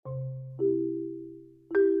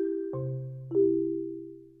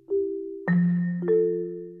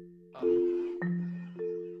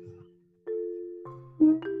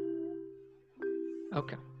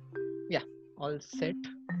all set?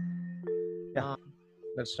 Yeah,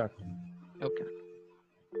 let's start. Okay.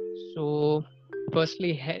 So,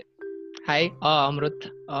 firstly, hi, Amrut.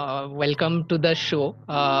 Welcome to the show.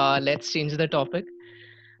 Let's change the topic.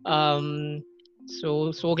 Um,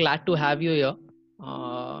 so glad to have you here.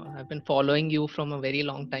 I've been following you from a very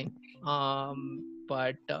long time,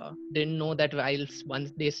 but didn't know that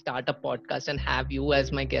once they start a podcast and have you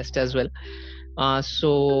as my guest as well.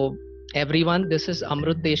 So everyone, this is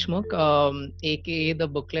Amrut Deshmukh, aka the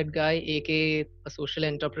Booklet Guy, aka a social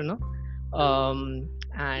entrepreneur.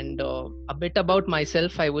 And a bit about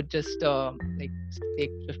myself, I would just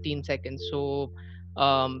take 15 seconds. So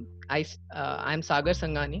I'm Sagar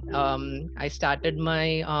Sangani. I started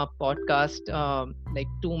my podcast like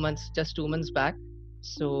 2 months, just 2 months back.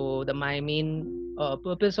 So my main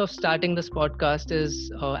purpose of starting this podcast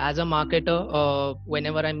is as a marketer.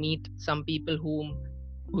 Whenever I meet some people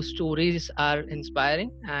whose stories are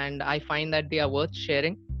inspiring and I find that they are worth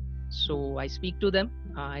sharing, so I speak to them.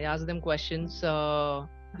 I ask them questions.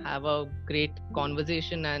 Have a great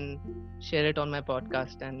conversation and share it on my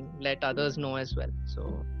podcast and let others know as well.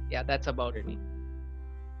 So yeah, that's about me.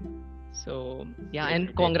 So yeah,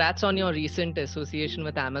 and congrats on your recent association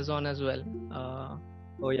with Amazon as well.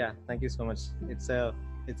 Oh yeah, thank you so much. It's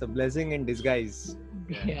a blessing in disguise.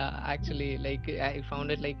 Yeah, actually, like I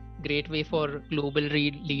found it like great way for global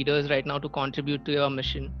leaders right now to contribute to your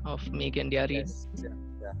mission of Make India Read. Yes, yeah.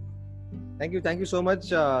 Thank you so much,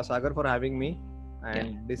 Sagar, for having me.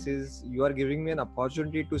 And you are giving me an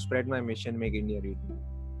opportunity to spread my mission, Make India Read.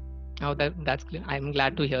 Oh, that's clear. I'm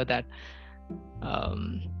glad to hear that.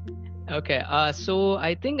 Okay. So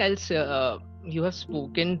I think you have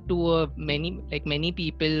spoken to many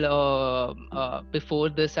people before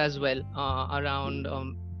this as well around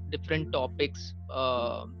different topics.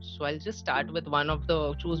 So I'll just start with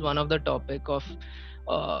choose one of the topic of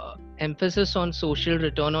emphasis on social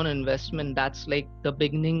return on investment. That's like the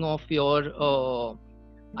beginning of your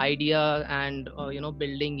idea and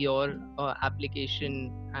building your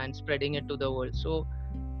application and spreading it to the world. So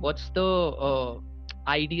what's the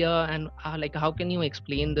idea and how can you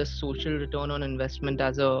explain this social return on investment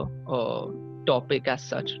as a topic as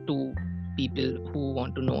such to people who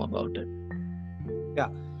want to know about it?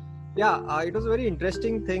 It was a very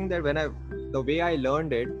interesting thing that the way I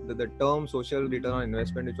learned it, the term social return on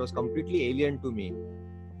investment, which was completely alien to me.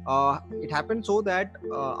 It happened so that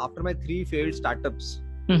after my 3 failed startups,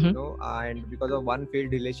 and because of one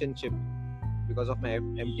failed relationship, because of my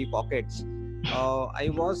empty pockets, I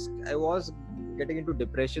was getting into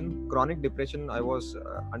depression, chronic depression. I was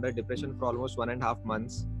under depression for almost 1.5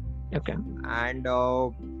 months. Okay. And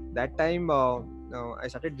that time I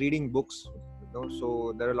started reading books.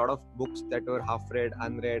 So there are a lot of books that were half read,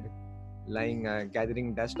 unread, lying,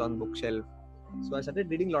 gathering dust on bookshelf. So I started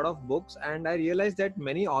reading a lot of books, and I realized that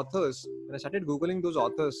many authors, when I started Googling those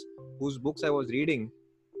authors whose books I was reading,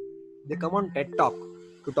 they come on TED Talk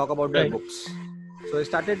to talk about their books. So I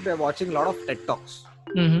started watching a lot of TED Talks.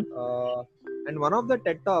 And one of the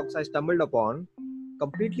TED Talks I stumbled upon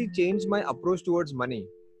completely changed my approach towards money.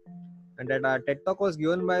 And that TED Talk was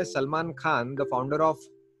given by Salman Khan, the founder of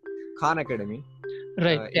Khan Academy.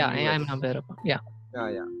 Right. I'm aware of. Yeah.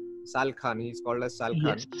 Sal Khan. He's called as Sal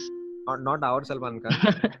Khan. Yes. Not our Salman Khan.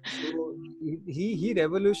 So he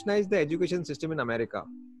revolutionized the education system in America.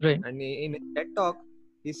 Right. And in TED Talk,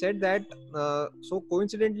 he said that so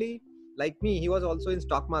coincidentally, like me, he was also in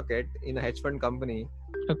stock market in a hedge fund company.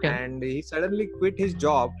 Okay. And he suddenly quit his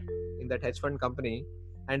job in that hedge fund company.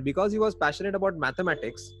 And because he was passionate about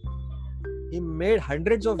mathematics, he made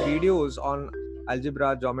hundreds of videos on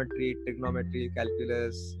algebra, geometry, trigonometry,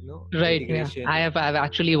 calculus, right. integration. Yeah. I've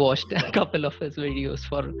actually watched a couple of his videos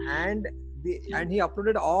and he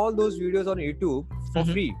uploaded all those videos on YouTube for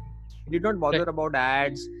free. He did not bother about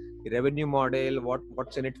ads, revenue model,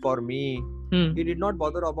 what's in it for me. He did not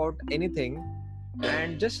bother about anything,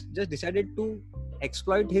 and just decided to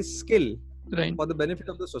exploit his skill for the benefit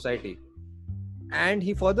of the society. And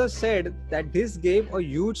he further said that this gave a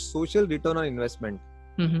huge social return on investment.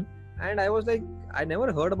 And I was like, I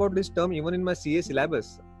never heard about this term even in my CA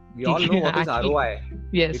syllabus. We all know what is ROI,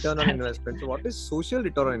 return on investment. So what is social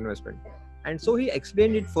return on investment? And so he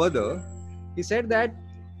explained it further. He said that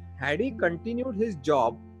had he continued his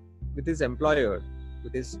job with his employer,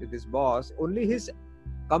 with his boss, only his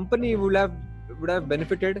company would have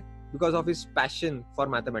benefited because of his passion for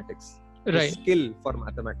mathematics, his skill for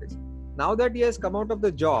mathematics. Now that he has come out of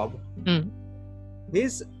the job,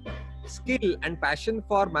 his skill and passion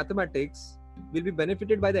for mathematics will be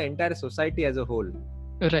benefited by the entire society as a whole.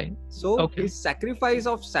 Right. So his sacrifice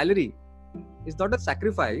of salary is not a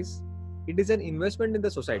sacrifice; it is an investment in the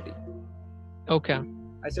society. Okay.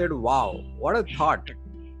 I said, wow, what a thought.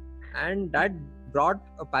 And that brought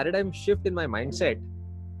a paradigm shift in my mindset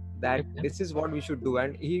that this is what we should do.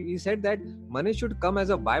 And he said that money should come as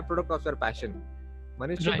a byproduct of your passion.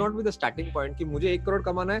 Money should not be the starting point कि मुझे 1 crore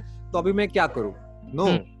कमाना है तो अभी मैं क्या करूँ.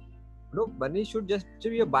 No, money should just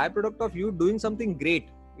be a byproduct of you doing something great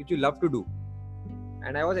which you love to do.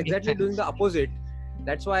 And I was exactly doing the opposite.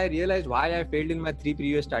 That's why I realized why I failed in my 3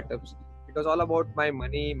 previous startups. It was all about my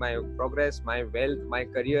money, my progress, my wealth, my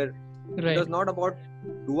career. It was not about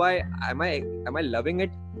am I loving it?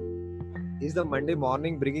 Is the Monday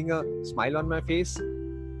morning bringing a smile on my face?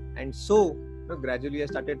 And so gradually I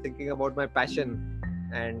started thinking about my passion,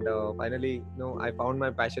 and finally I found my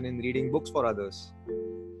passion in reading books for others.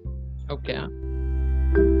 Okay.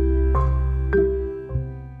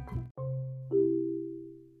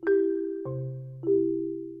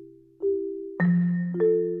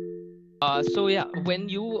 So yeah, when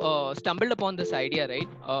you stumbled upon this idea, right?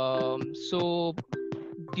 So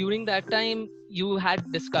during that time, you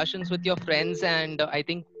had discussions with your friends and I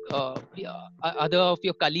think other of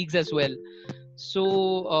your colleagues as well.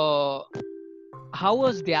 So how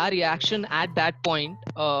was their reaction at that point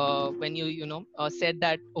when you said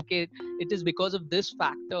that, okay, it is because of this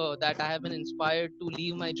factor that I have been inspired to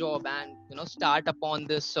leave my job and start upon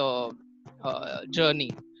this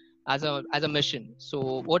journey as a mission.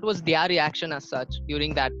 So what was their reaction as such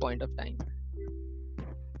during that point of time?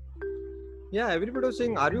 Yeah, everybody was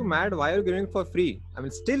saying, are you mad? Why are you giving it for free? I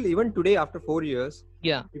mean, still even today after 4 years,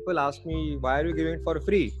 people ask me, why are you giving it for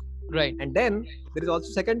free? Right. And then there is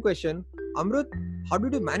also second question, Amrut, how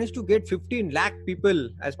did you manage to get 15 lakh people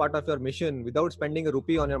as part of your mission without spending a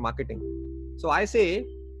rupee on your marketing? So I say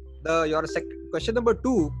your question number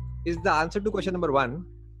 2 is the answer to question number 1,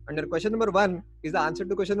 and your question number 1 is the answer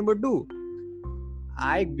to question number 2.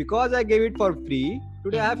 Because I gave it for free,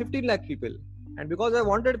 today I have 15 lakh people. And because I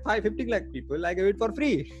wanted 15 lakh people, I gave it for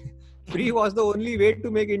free. Free was the only way to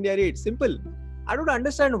make India rich. Simple. I don't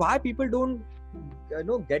understand why people don't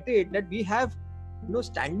get it, that we have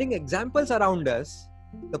standing examples around us,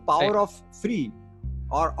 the power of free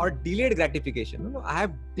or delayed gratification. I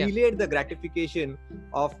have delayed the gratification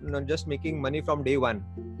of just making money from day one.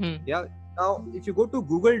 Yeah. Now, if you go to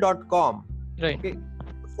google.com, okay,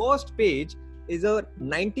 the first page is a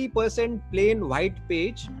 90% plain white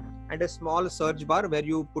page and a small search bar where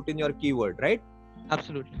you put in your keyword, right?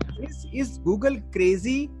 Absolutely. Is Google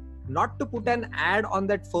crazy not to put an ad on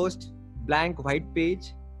that first blank white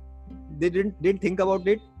page? They didn't think about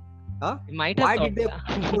it. Huh? Why did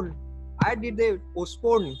they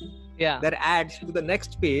postpone their ads to the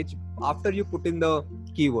next page after you put in the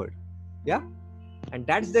keyword? Yeah. And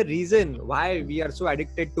that's the reason why we are so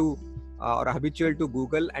addicted to or habitual to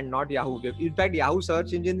Google and not Yahoo. In fact, Yahoo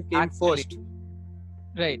search engine came first.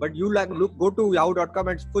 Right. But you go to yahoo.com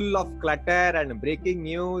and it's full of clutter and breaking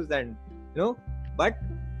news and but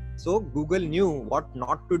so Google knew what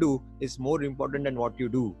not to do is more important than what you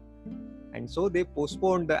do. And so they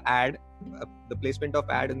postponed the ad, the placement of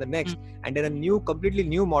ad in the next, and then a completely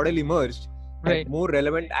new model emerged. Right. More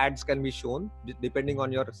relevant ads can be shown depending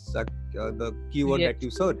on your the keyword that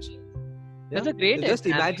you search. That's a great just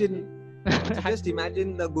imagine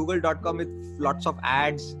the google.com with lots of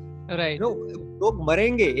ads. Right. लोग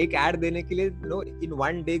मरेंगे एक ad देने के लिए. In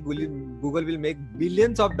one day Google will make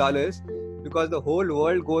billions of dollars because the whole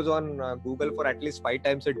world goes on Google for at least 5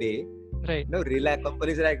 times a day. Right.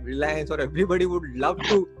 Companies like Reliance or everybody would love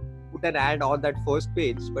to put an ad on that first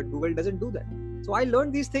page, but Google doesn't do that. So I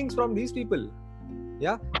learned these things from these people.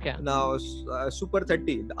 Yeah. Now Super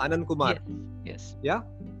 30, Anand Kumar. Yes. Yeah.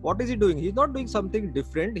 What is he doing? He's not doing something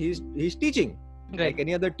different. He's teaching like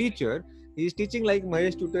any other teacher. He's teaching like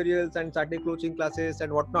Mahesh tutorials and Saturday coaching classes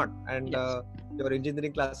and whatnot. And your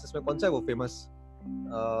engineering classes में कौन सा है वो famous?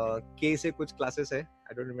 K से कुछ classes है.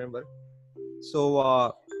 I don't remember.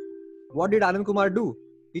 So what did Anand Kumar do?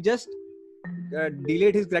 He just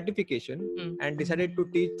delayed his gratification and decided to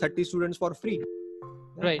teach 30 students for free.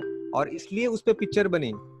 Right. और इसलिए उस पे पिक्चर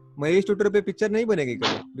बनी. महेश ट्यूटर पे पिक्चर नहीं बनेगी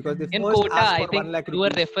कभी because they in first Kota, asked for I think 1 lakh you were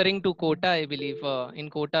rupees. referring to Kota, I believe. In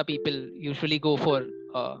Kota, people usually go for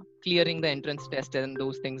clearing the entrance test and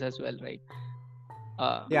those things as well, right?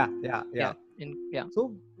 Yeah.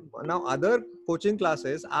 So now other coaching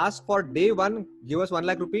classes ask for day one, give us 1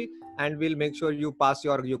 lakh rupee and we'll make sure you pass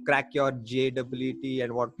you crack your JEE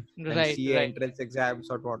and what and CA entrance exams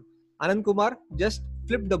or what. Anand Kumar just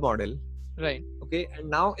flipped the model. Right. Okay. And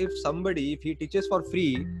now if he teaches for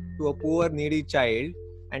free to a poor needy child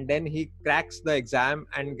and then he cracks the exam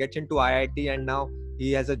and gets into IIT and now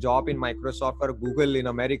he has a job in Microsoft or Google in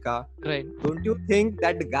America. Right. Don't you think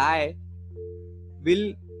that guy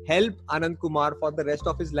will help Anand Kumar for the rest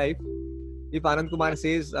of his life. If Anand Kumar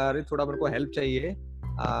says, "अरे थोड़ा मेरे को help चाहिए,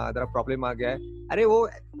 जरा problem आ गया है," अरे वो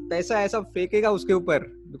पैसा ऐसा फेंकेगा उसके ऊपर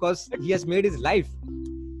because he has made his life.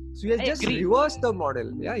 So he has just reversed the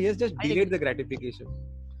model. Yeah, he has just delayed the gratification.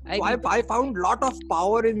 So I found lot of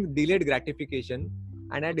power in delayed gratification,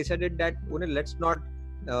 and I decided that let's not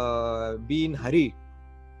be in hurry.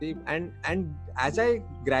 And as I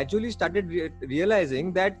gradually started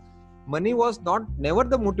realizing that money was never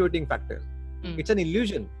the motivating factor. It's an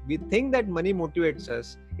illusion. We think that money motivates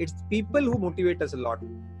us. It's people who motivate us a lot.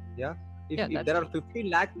 Yeah. If there are 50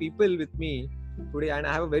 lakh people with me today and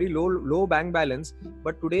I have a very low bank balance,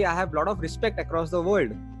 but today I have a lot of respect across the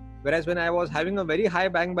world. Whereas when I was having a very high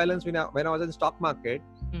bank balance when I was in stock market,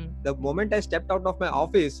 the moment I stepped out of my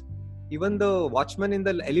office, even the watchman in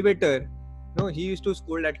the elevator, he used to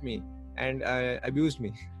scold at me and abused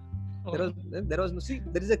me. Oh.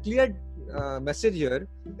 There is a clear message here.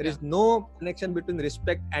 There is no connection between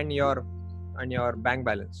respect and your bank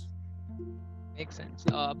balance. Makes sense.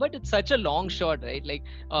 But it's such a long shot, right? Like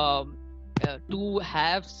to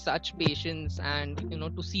have such patience and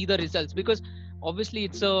to see the results, because obviously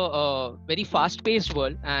it's a very fast-paced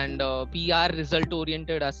world, and we are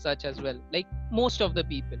result-oriented as such as well. Like most of the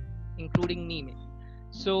people, including me, maybe.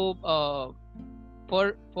 So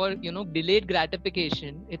for delayed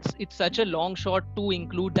gratification, it's such a long shot to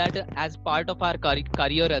include that as part of our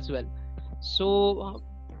career as well. So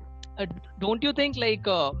don't you think like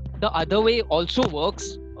the other way also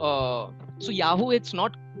works? So Yahoo, it's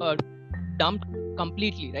not dumped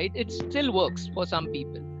completely, right? It still works for some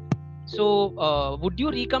people. So would you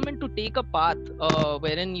recommend to take a path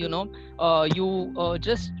wherein you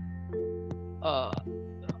just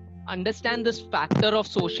understand this factor of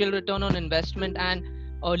social return on investment and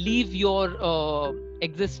leave your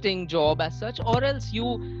existing job as such, or else you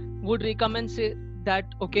would recommend say that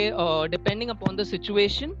depending upon the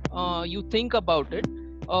situation, you think about it,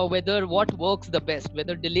 whether what works the best,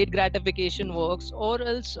 whether delayed gratification works, or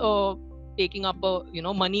else taking up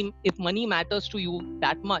money. If money matters to you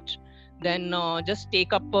that much, then just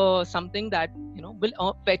take up something that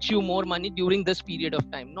will fetch you more money during this period of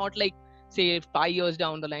time, not like say 5 years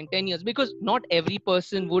down the line, 10 years, because not every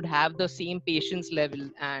person would have the same patience level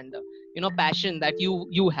and passion that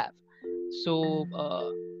you have. So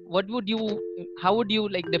how would you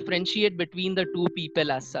like differentiate between the two people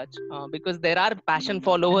as such, because there are passion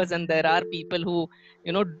followers and there are people who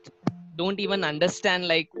don't even understand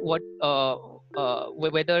like what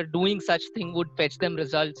whether doing such thing would fetch them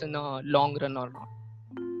results in a long run or not.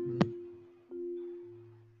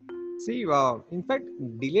 See, in fact,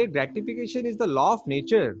 delayed gratification is the law of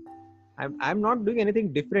nature. I'm not doing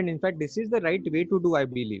anything different. In fact, this is the right way to do, I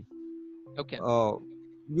believe. Okay.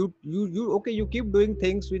 You keep doing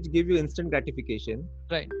things which give you instant gratification,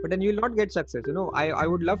 right? But then you will not get success. I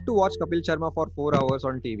would love to watch Kapil Sharma for 4 hours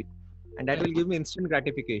on TV, and that will give me instant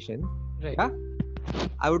gratification. Right. Yeah.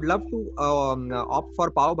 I would love to opt for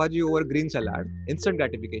pav bhaji over green salad, instant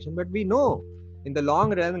gratification. But we know in the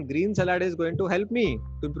long run, green salad is going to help me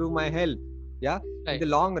to improve my health. Yeah. Right. In the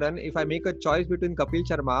long run, if I make a choice between Kapil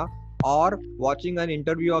Sharma or watching an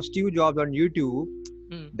interview of Steve Jobs on YouTube,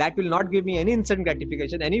 that will not give me any instant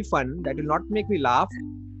gratification, any fun. That will not make me laugh.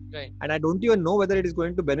 Right. And I don't even know whether it is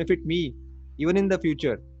going to benefit me even in the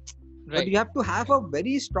future. Right. But you have to have a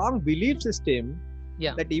very strong belief system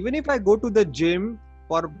that even if I go to the gym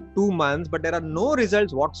for 2 months, but there are no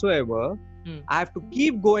results whatsoever, I have to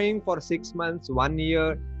keep going for 6 months, 1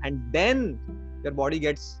 year, and then your body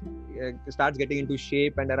starts getting into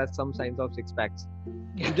shape and there are some signs of six packs.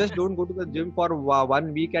 You just don't go to the gym for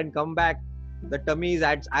 1 week and come back. The tummy is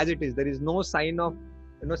as it is. There is no sign of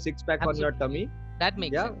six pack on your tummy. That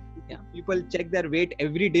makes sense. Yeah. People check their weight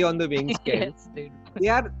every day on the weighing scale.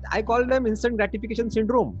 Yes, I call them instant gratification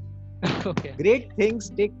syndrome. Okay. Great things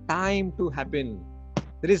take time to happen.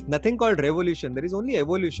 There is nothing called revolution. There is only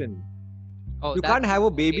evolution. Oh, you can't have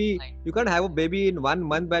a baby. You can't have a baby in 1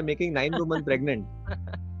 month by making 9 women pregnant.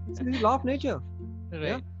 This is the law of nature. Right.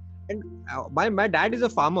 Yeah? And my dad is a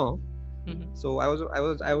farmer. So I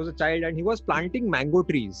was a child and he was planting mango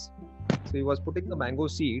trees. So he was putting the mango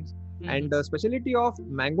seeds. And the specialty of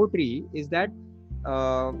mango tree is that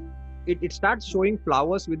it starts showing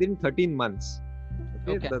flowers within 13 months.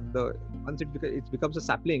 Okay. Once it becomes a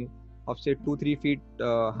sapling of say 2-3 feet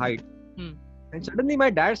height. And suddenly my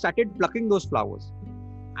dad started plucking those flowers.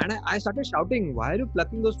 And I started shouting, why are you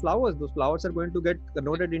plucking those flowers? Those flowers are going to get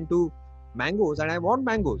converted into mangoes and I want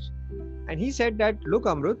mangoes. And he said that, look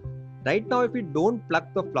Amrut, right now if we don't pluck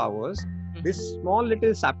the flowers, this small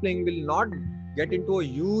little sapling will not get into a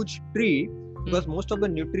huge tree because most of the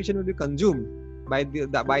nutrition will be consumed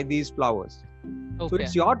by these flowers. So Okay.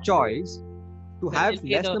 it's your choice to Then have we'll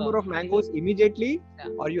get less number of mangoes immediately,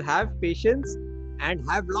 or you have patience and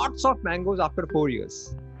have lots of mangoes after 4 years.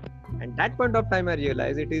 And that point of time I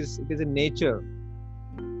realized it is in nature.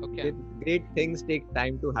 Okay. Great things take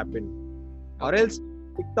time to happen. Or else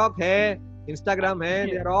TikTok hai, Instagram hai,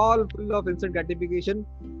 they are all full of instant gratification.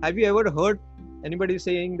 Have you ever heard anybody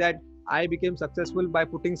saying that I became successful by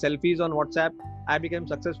putting selfies on WhatsApp? I became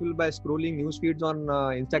successful by scrolling news feeds on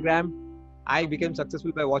Instagram. I became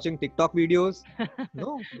successful by watching TikTok videos.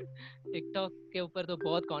 No. TikTok के ऊपर तो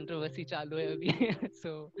बहुत controversy चालू है अभी.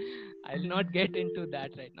 So I'll not get into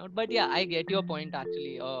that right now. But yeah, I get your point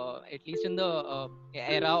actually. At least in the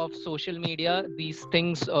era of social media, these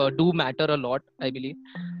things do matter a lot, I believe.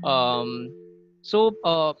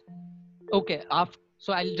 Okay,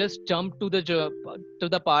 so I'll just jump to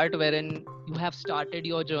the part wherein you have started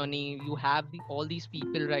your journey. You have all these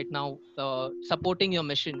people right now supporting your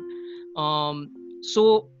mission. So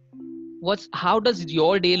how does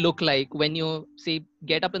your day look like when you say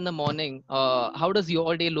get up in the morning? How does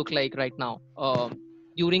your day look like right now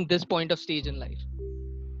during this point of stage in life?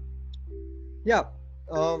 Yeah.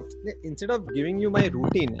 Instead of giving you my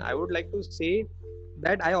routine, I would like to say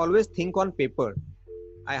that I always think on paper.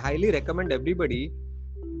 I highly recommend everybody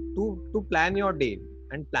to plan your day.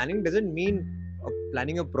 And planning doesn't mean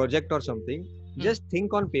planning a project or something. Just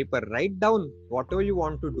think on paper. Write down whatever you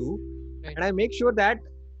want to do. Right. And I make sure that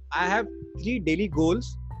I have 3 daily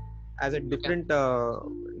goals as a different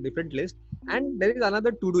list. And there is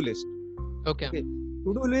another to-do list. Okay.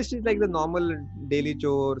 To-do list is like the normal daily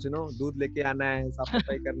chores, दूध लेके आना है, साफ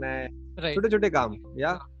सफाई करना है, छोटे-छोटे काम,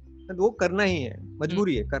 वो करना ही है,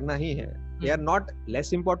 मजबूरी है, करना ही है. They are not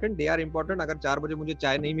less important, they are important. अगर 4 बजे मुझे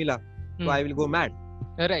चाय नहीं मिला, तो I will go mad.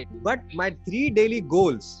 Right. But my 3 daily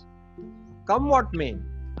goals, come what may,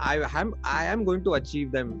 I am going to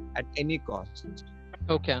achieve them at any cost.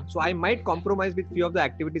 Okay. So I might compromise with few of the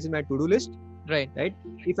activities in my to-do list. Right.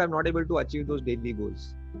 If I'm not able to achieve those daily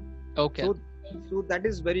goals. Okay. So that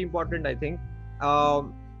is very important, I think.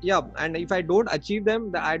 And if I don't achieve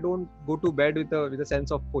them, I don't go to bed with a sense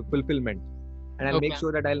of fulfillment, and I'll make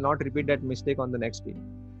sure that I'll not repeat that mistake on the next day.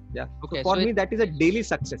 Yeah. So for me, that is a daily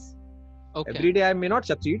success. Okay. Every day I may not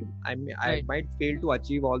succeed. I might fail to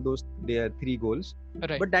achieve all those 3 goals.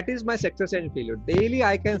 Right. But that is my success and failure. Daily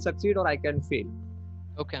I can succeed or I can fail.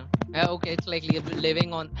 Okay. Okay. It's like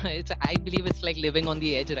living on. I believe it's like living on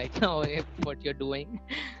the edge right now. What you're doing,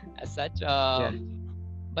 as such.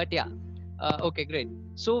 But yeah. Okay. Great.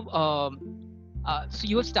 So, so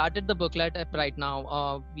you have started the booklet app right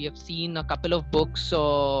now. We have seen a couple of books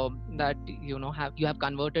that you have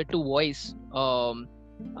converted to voice.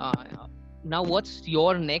 Now, what's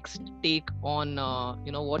your next take on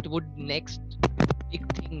what would next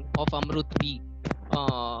big thing of Amrut be?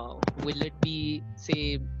 Will it be,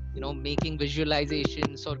 say, making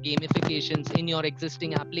visualizations or gamifications in your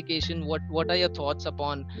existing application? What are your thoughts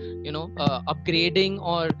upon upgrading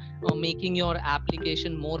or making your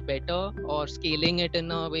application more better or scaling it in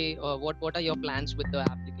a way? What are your plans with the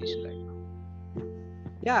application right now?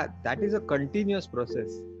 Yeah, that is a continuous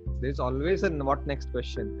process. There's always a what next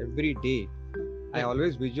question every day. I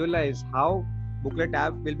always visualize how booklet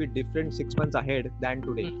app will be different 6 months ahead than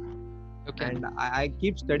today. Okay. And I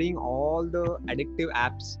keep studying all the addictive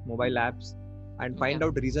apps, mobile apps, and find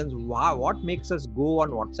out reasons what makes us go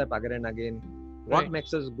on WhatsApp again and again, what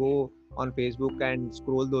makes us go on Facebook and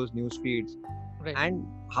scroll those news feeds, and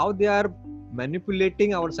how they are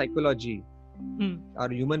manipulating our psychology, our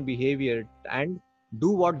human behavior, and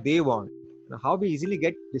do what they want. How we easily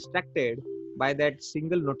get distracted by that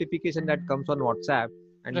single notification that comes on WhatsApp,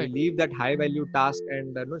 and we leave that high value task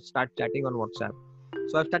and start chatting on WhatsApp.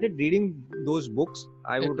 So I've started reading those books.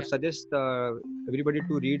 I would suggest everybody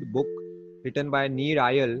to read book written by Nir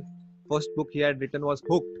Eyal. First book he had written was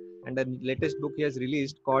Hooked, and the latest book he has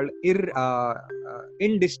released called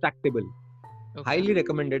Indistractable. Highly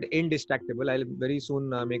recommended, Indistractable. I'll very soon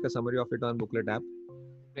make a summary of it on Booklet app.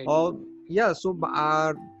 So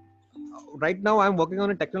right now I'm working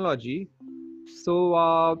on a technology.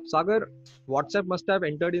 So Sagar, WhatsApp must have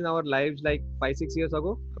entered in our lives like 5-6 years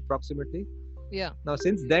ago, approximately. Yeah. Now,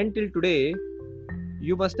 since then till today,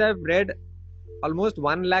 you must have read almost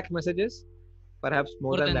 1 lakh messages, perhaps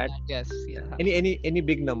more than that. Yes. Yeah. Any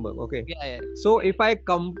big number. Okay. Yeah. So if I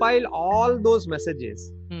compile all those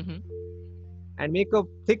messages and make a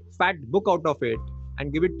thick fat book out of it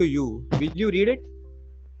and give it to you, will you read it?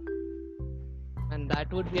 And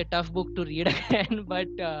that would be a tough book to read again, but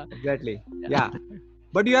exactly. Yeah.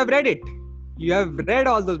 But you have read it. You have read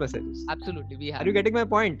all those messages. Absolutely, we have. Are you getting my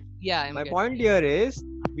point? Yeah, my point here is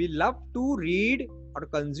we love to read or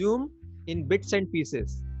consume in bits and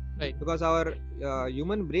pieces. Right. Because our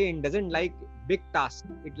human brain doesn't like big tasks.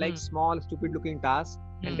 It likes small, stupid-looking tasks,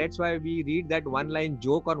 and that's why we read that one-line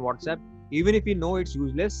joke on WhatsApp. Even if we know it's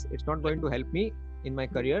useless, it's not going to help me in my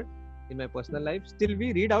career, in my personal life. Still,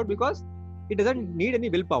 we read out because it doesn't need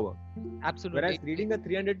any willpower. Absolutely. Whereas reading a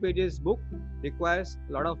 300 pages book requires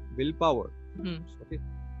a lot of willpower. Okay.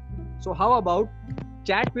 So how about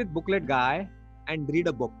chat with Booklet Guy and read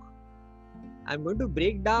a book? I'm going to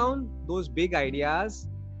break down those big ideas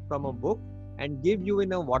from a book and give you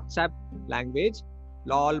in a WhatsApp language,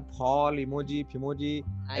 lol, phol, emoji, phimoji,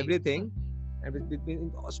 everything. And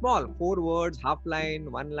between small 4 words, half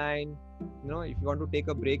line, 1 line. You know, if you want to take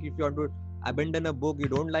a break, if you want to abandon a book, you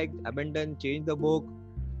don't like, abandon, change the book.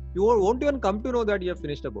 You won't even come to know that you have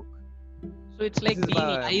finished a book. So it's like being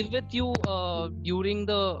live with you during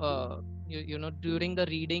the during the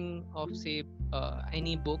reading of say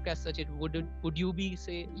any book as such. Would you be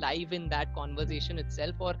say live in that conversation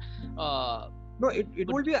itself, or no? It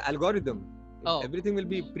will be an algorithm. Everything will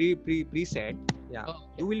be preset. Yeah,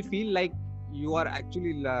 you will feel like you are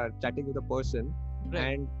actually chatting with a person,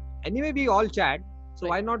 and anyway we all chat. So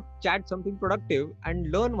why not chat something productive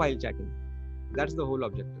and learn while chatting? That's the whole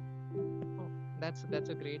objective. That's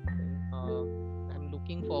a great thing. I'm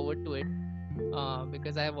looking forward to it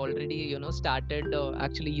because I have already started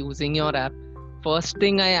actually using your app. First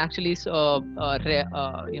thing I actually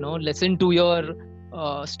listened to your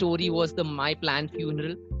story was the My Planned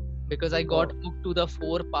Funeral, because I got hooked to the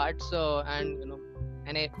 4 parts and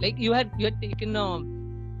I like you had taken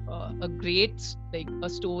a great a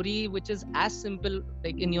story which is as simple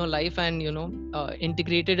in your life and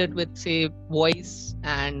integrated it with say voice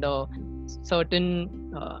and certain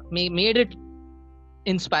made it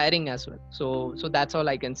inspiring as well. So that's all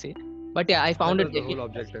I can say. But yeah, I found it the whole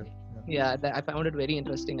objective. Yeah, I found it very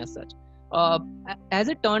interesting as such. As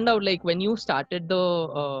it turned out, when you started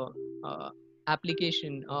the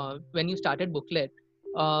application, when you started Booklet,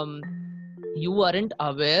 you weren't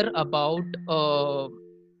aware about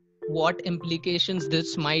what implications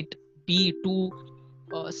this might be to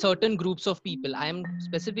certain groups of people. I am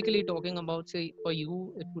specifically talking about, say, for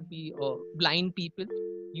you, it would be blind people.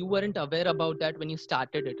 You weren't aware about that when you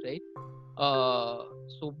started it, right?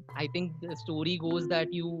 So I think the story goes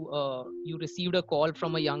that you received a call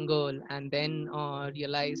from a young girl and then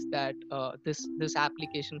realized that this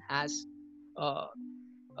application has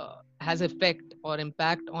effect or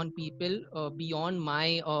impact on people beyond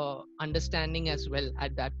my understanding as well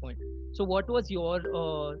at that point. So what was your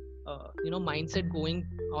mindset going,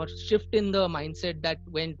 or shift in the mindset, that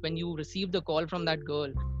when you received the call from that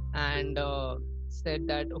girl and said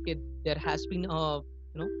that okay, there has been a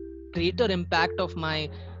greater impact of my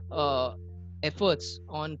efforts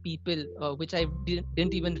on people which I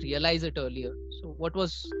didn't even realize it earlier. So what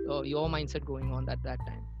was your mindset going on at that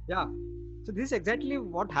time? Yeah, so this is exactly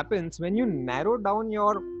what happens when you narrow down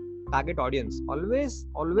your target audience. Always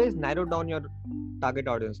narrow down your target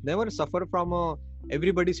audience. Never suffer from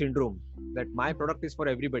everybody syndrome, that my product is for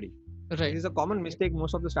everybody. Right. This is a common mistake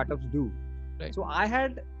most of the startups do. Right. So I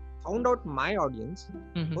had found out my audience,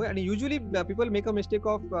 and usually people make a mistake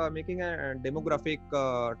of making a demographic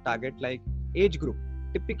target like age group.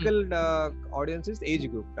 Typical audience is age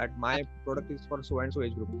group, that my product is for so and so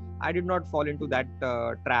age group. I did not fall into that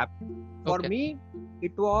trap. For me,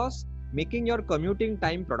 it was making your commuting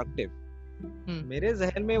time productive. मेरे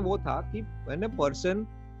ज़हन में वो था कि when a person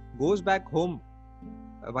goes back home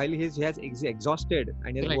while he has exhausted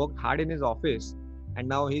and he has worked hard in his office, and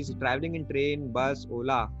now he's traveling in train, bus,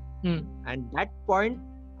 Ola, and that point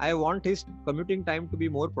I want his commuting time to be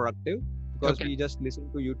more productive, because we just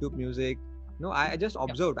listen to YouTube music. No, I just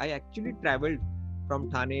observed. I actually traveled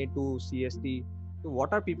from Thane to CST. So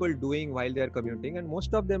what are people doing while they are commuting? And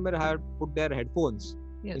most of them had put their headphones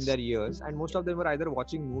in their ears, and most of them were either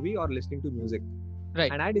watching movie or listening to music.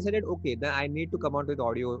 Right. And I decided, okay, then I need to come out with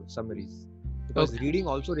audio summaries, because reading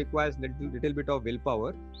also requires little bit of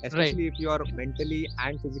willpower, especially if you are mentally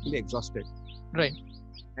and physically exhausted. Right.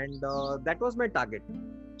 And that was my target.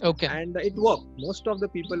 Okay. And it worked. Most of the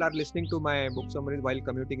people are listening to my book summaries while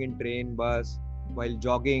commuting in train, bus, while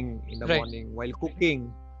jogging in the morning, while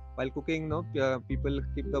cooking. While cooking, people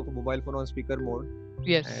keep the mobile phone on speaker mode.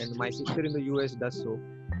 Yes. And my sister in the US does so.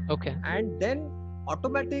 Okay. And then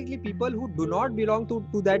automatically people who do not belong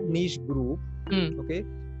to that niche group, okay,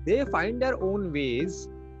 they find their own ways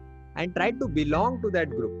and try to belong to that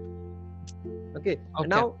group. Okay.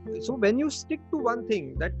 Now, so when you stick to one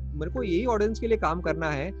thing, that मेरे को यही audience के लिए काम करना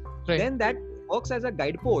है, then that works as a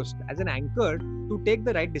guidepost, as an anchor to take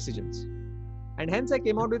the right decisions. And hence I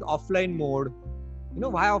came out with offline mode. You know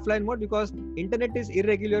why offline mode? Because internet is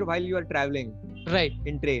irregular while you are traveling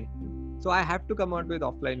in train. So I have to come out with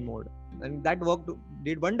offline mode, and that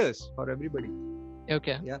did wonders for everybody.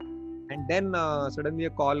 Okay. Yeah. And then suddenly a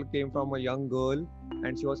call came from a young girl,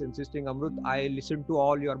 and she was insisting, Amrut, I listened to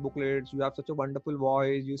all your booklets. You have such a wonderful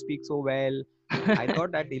voice. You speak so well. I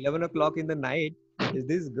thought at 11 o'clock in the night, is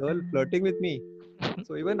this girl flirting with me?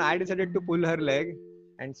 So even I decided to pull her leg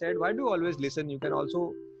and said, why do you always listen? You can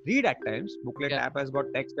also read at times. Booklet app has got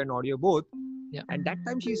text and audio both. Yeah. And that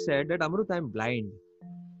time she said that, Amrut, I'm blind.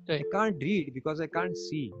 I can't read because I can't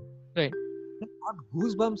see. Right. I got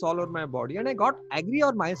goosebumps all over my body, and I got angry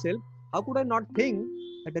on myself. How could I not think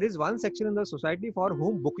that there is one section in the society for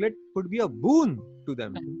whom booklet could be a boon to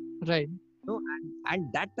them? Right. No,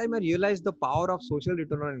 and that time I realized the power of social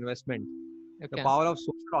return on investment, the power of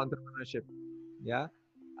social entrepreneurship. Yeah.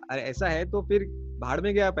 अरे ऐसा है तो फिर भाड़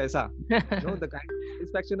में गया पैसा. No, the kind of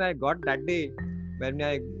satisfaction I got that day when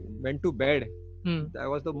I went to bed, I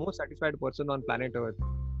was the most satisfied person on planet Earth.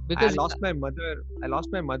 Because I lost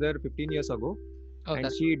my mother 15 years ago,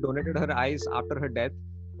 and she donated her eyes after her death.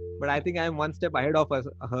 But I think I am one step ahead of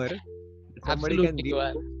her. Somebody can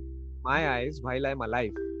read my eyes while I am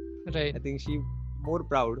alive. Right. I think she more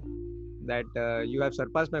proud that you have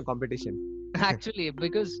surpassed my competition. Actually,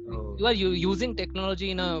 because you are using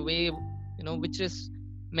technology in a way, which is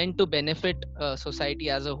meant to benefit society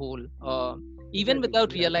as a whole. Even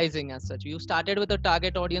without realizing as such. You started with a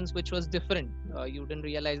target audience which was different. You didn't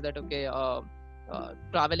realize that,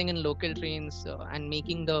 traveling in local trains and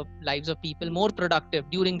making the lives of people more productive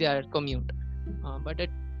during their commute. But it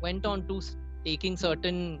went on to taking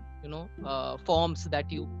certain, forms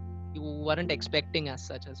that you weren't expecting as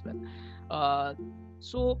such as well.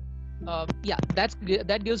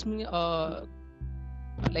 That gives me,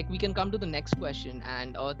 we can come to the next question,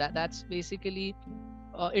 and that's basically,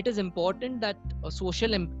 it is important that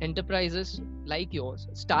social enterprises like yours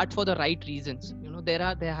start for the right reasons.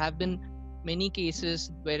 There have been many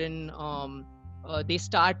cases wherein they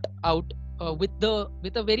start out with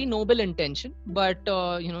a very noble intention, but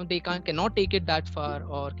they cannot take it that far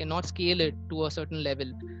or cannot scale it to a certain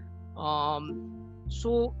level.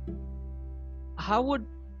 So how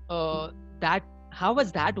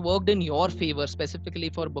has that worked in your favor, specifically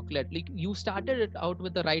for Booklet? Like, you started it out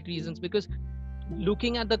with the right reasons, because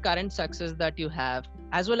looking at the current success that you have,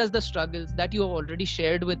 as well as the struggles that you have already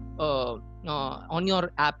shared with on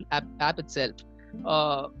your app itself,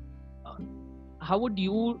 how would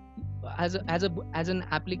you, as an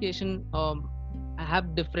application,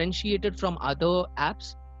 have differentiated from other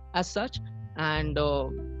apps as such? And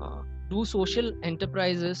do social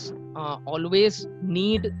enterprises always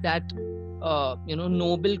need that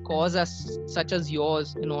noble cause as such as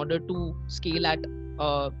yours in order to scale at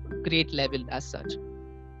a great level as such?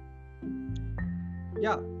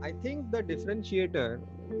 Yeah, I think the differentiator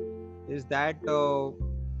is that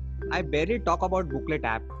I barely talk about Booklet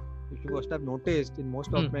app. If you must have noticed in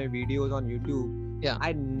most of my videos on YouTube,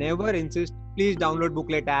 I never insist, please download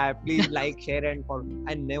Booklet app, please like, share and follow.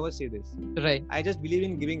 I never say this. Right. I just believe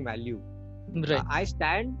in giving value. Right. I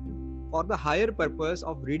stand for the higher purpose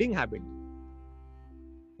of reading habit.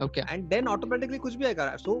 Okay. And then automatically kuch bhi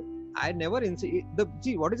aega. So I never insist.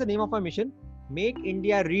 See, what is the name of my mission? Make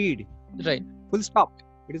India read. Right. Full stop.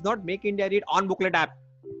 It is not make India read on Booklet app,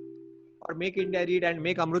 or make India read and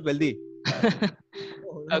make Amrut wealthy.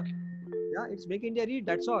 Okay. Yeah, it's make India read.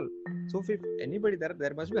 That's all. So if anybody,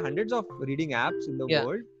 there must be hundreds of reading apps in the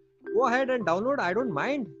world. Go ahead and download. I don't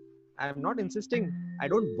mind. I'm not insisting. I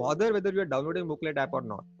don't bother whether you are downloading Booklet app or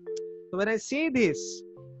not. So when I say this,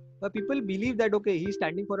 people believe that he's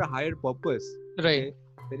standing for a higher purpose. Right.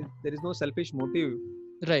 Okay? There is no selfish motive.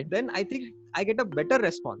 Right. Then I think I get a better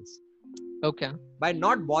response. Okay. By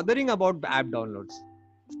not bothering about app downloads.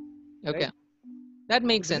 Okay. Right? That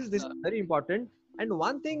makes sense. This is very important. And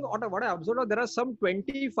one thing, what I observed, there are some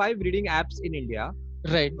 25 reading apps in India.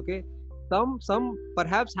 Right. Okay. Some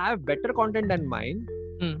perhaps have better content than mine.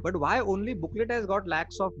 But why only Booklet has got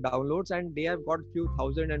lakhs of downloads and they have got few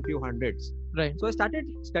thousand and few hundreds? Right. So I started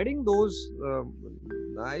studying those.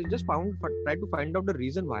 I just tried to find out the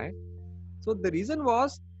reason why. So the reason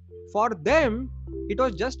was, for them, it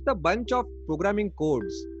was just a bunch of programming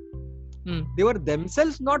codes. They were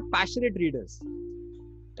themselves not passionate readers.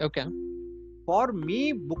 Okay. For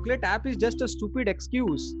me, Booklet app is just a stupid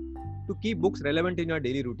excuse to keep books relevant in your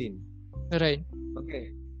daily routine. Right.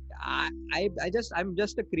 Okay. I'm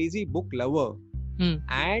just a crazy book lover.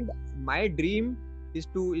 And my dream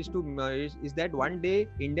is that one day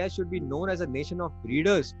India should be known as a nation of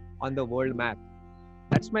readers on the world map.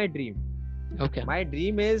 That's my dream. Okay. My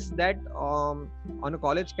dream is that on a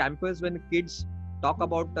college campus, when kids talk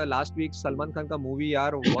about last week's Salman Khan ka movie,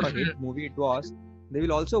 what a hit movie it was, they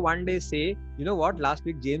will also one day say, you know what, last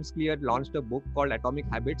week James Clear launched a book called Atomic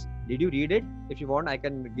Habits. Did you read it? If you want, I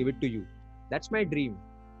can give it to you. That's my dream.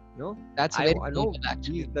 You know, that's I know noble,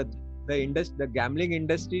 actually. The gambling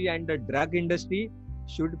industry and the drug industry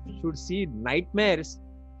should see nightmares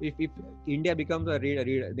if India becomes a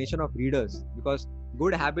nation of readers, because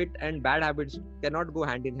good habit and bad habits cannot go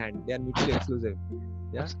hand in hand. They are mutually exclusive.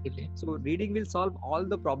 Yeah. Absolutely. So reading will solve all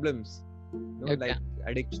the problems, like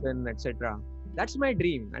addiction, etc. That's my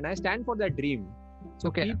dream, and I stand for that dream. So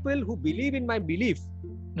people who believe in my belief,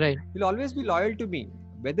 right, will always be loyal to me,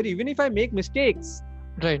 whether even if I make mistakes,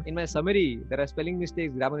 right, in my summary there are spelling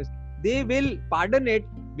mistakes, grammar mistakes, they will pardon it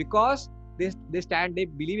because they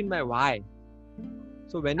believe in my why.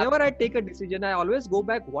 So whenever I take a decision, I always go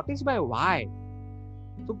back, what is my why?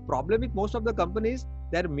 So problem with most of the companies,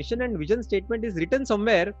 their mission and vision statement is written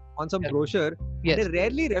somewhere on some brochure. Yes. They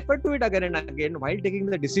rarely refer to it again and again while taking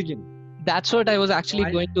the decision. That's what I was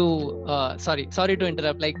actually going to sorry to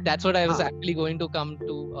interrupt, like that's what I was actually going to come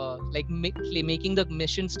to, like making the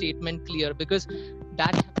mission statement clear, because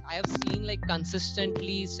that I have seen like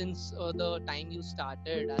consistently since the time you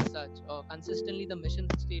started as such, consistently the mission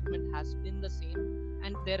statement has been the same,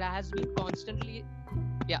 and there has been constantly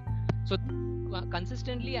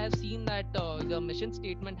consistently I have seen that the mission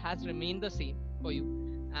statement has remained the same for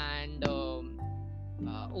you, and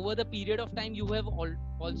over the period of time you have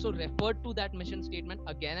also referred to that mission statement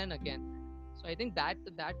again and again. So I think that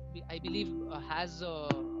I believe has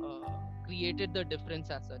created the difference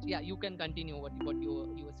as such. Yeah, you can continue what you were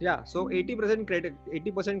saying. Yeah, so 80%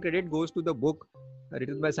 credit goes to the book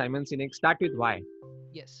written by Simon Sinek, Start with Why.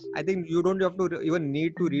 Yes, I think you don't have to even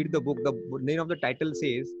need to read the book. The name of the title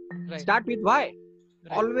says Start with Why.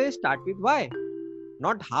 Right. Always start with why,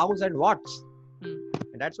 not hows and whats.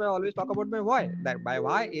 And that's why I always talk about my why. That my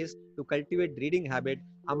why is to cultivate reading habit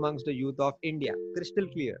amongst the youth of India. Crystal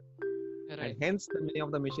clear. Right. And hence the meaning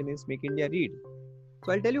of the mission is Make India Read.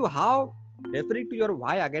 So I'll tell you how referring to your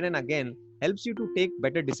why again and again helps you to take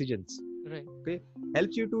better decisions. Right. Okay.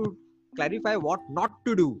 Helps you to clarify what not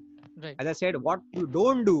to do. Right. As I said, what you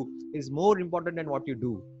don't do is more important than what you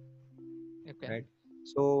do. Okay. Right.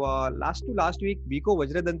 So last week, Biko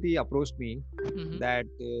Vajradanti approached me that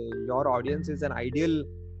your audience is an ideal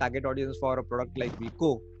target audience for a product like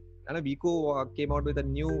Biko. And Biko came out with a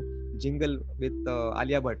new jingle with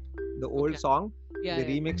Alia Bhatt. The old song, they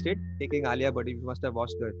remixed it, taking Alia Bhatt. You must have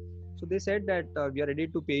watched it. So they said that we are ready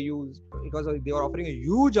to pay you, because they were offering a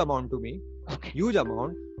huge amount to me, huge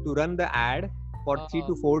amount to run the ad for 3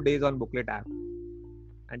 to 4 days on Booklet app.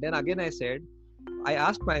 And then again I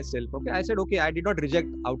asked myself, I did not reject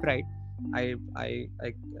outright. I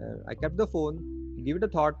kept the phone, give it a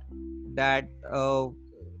thought that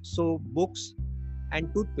so books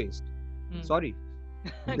and toothpaste. Sorry,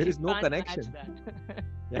 there is no connection.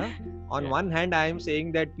 On one hand, I am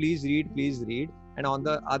saying that please read, and on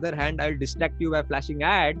the other hand, I'll distract you by flashing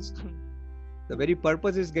ads. The very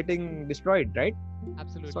purpose is getting destroyed, right?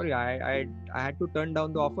 Absolutely. Sorry, I had to turn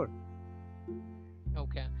down the offer.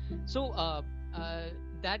 Okay, so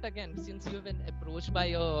that again, since you've been approached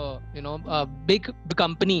by a big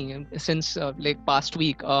company since like past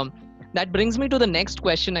week, that brings me to the next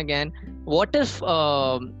question again. What if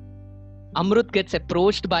Amrut gets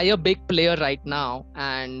approached by a big player right now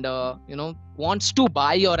and wants to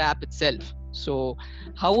buy your app itself? So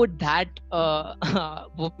how would that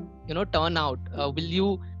turn out? Will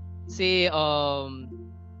you say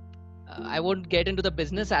I won't get into the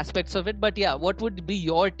business aspects of it, but yeah, what would be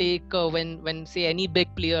your take when say any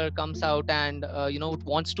big player comes out and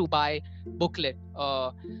wants to buy Booklet?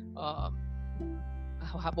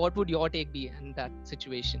 What would your take be in that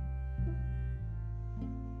situation?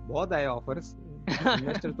 बहुत आए offers,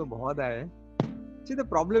 investors तो बहुत आए. See, the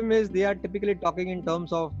problem is they are typically talking in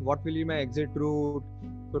terms of what will be my exit route,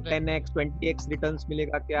 so 10x, 20x returns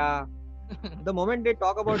मिलेगा क्या? The moment they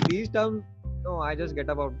talk about these terms, no, I just get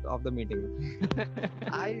out of the meeting.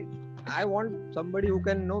 I want somebody who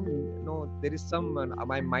can know there is some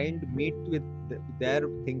my mind meet with their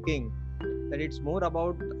thinking, that it's more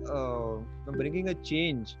about bringing a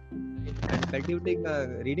change and cultivating a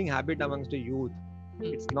reading habit amongst the youth.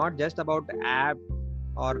 It's not just about app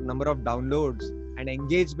or number of downloads and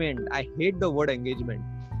engagement. I hate the word engagement.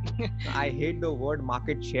 I hate the word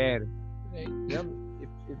market share. Right. Yeah,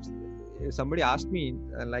 if somebody asked me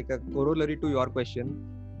like a corollary to your question,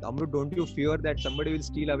 Amrut, don't you fear that somebody will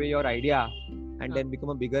steal away your idea and then become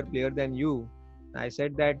a bigger player than you. I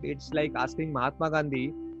said that it's like asking Mahatma Gandhi,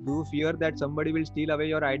 do you fear that somebody will steal away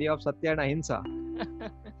your idea of Satya and Ahimsa?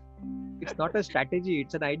 It's not a strategy,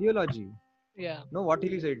 it's an ideology. Yeah. No, what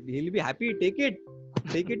he'll say, he'll be happy, take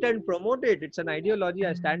it and promote it. It's an ideology.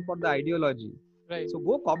 I stand for the ideology. Right. So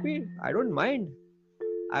go copy. I don't mind.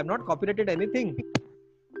 I have not copyrighted anything.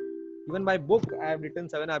 Even my book, I have written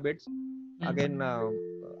 7 habits. Again,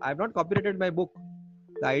 I have not copyrighted my book.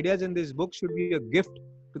 The ideas in this book should be a gift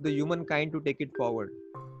to the humankind to take it forward.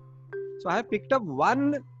 So I have picked up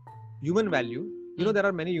one human value. You know, there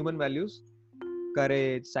are many human values: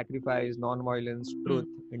 courage, sacrifice, non-violence, truth,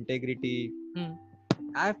 integrity.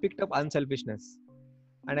 I have picked up unselfishness,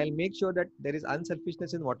 and I'll make sure that there is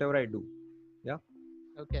unselfishness in whatever I do. Yeah.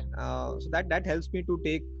 Okay. So that helps me to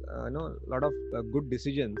take a lot of good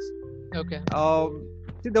decisions. Okay.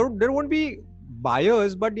 See, there won't be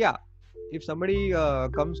buyers, but yeah, if somebody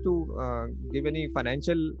comes to give any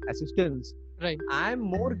financial assistance, right, I'm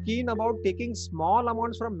more keen about taking small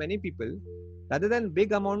amounts from many people rather than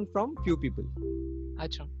big amount from few people.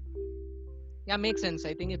 Achha. Yeah, makes sense.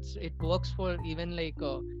 I think it works for even like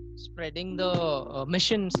spreading the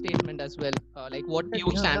mission statement as well, like what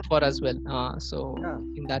you stand for as well. So I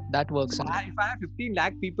think that works. So if I have 15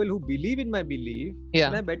 lakh people who believe in my belief,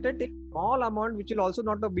 then I better take small amount which will also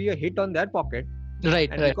not be a hit on their pocket. Right.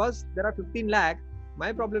 And because there are 15 lakh,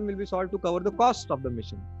 my problem will be solved to cover the cost of the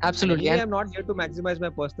mission. Absolutely. And I am not here to maximize my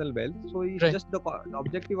personal wealth. So it's just the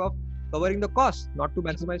objective of covering the cost, not to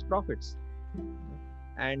maximize profits.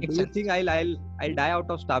 And do you think I'll die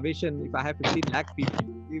out of starvation if I have 15 lakh people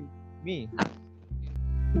with me?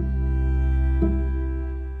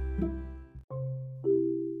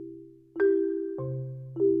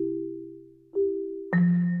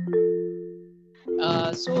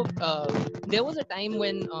 So there was a time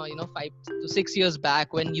when 5 to 6 years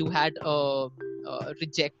back when you had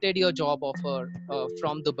rejected your job offer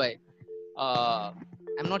from Dubai.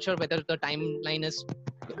 I'm not sure whether the timeline is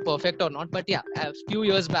perfect or not, but yeah, a few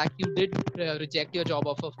years back you did reject your job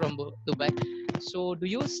offer from Dubai. So do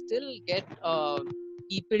you still get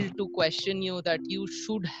people to question you that you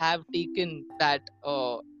should have taken that,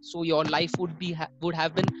 so your life would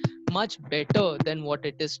have been much better than what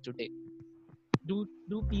it is today? Do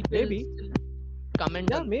people still comment?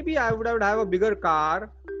 Yeah, maybe I would have a bigger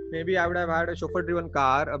car. Maybe I would have had a chauffeur-driven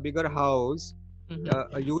car, a bigger house,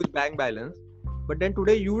 a huge bank balance. But then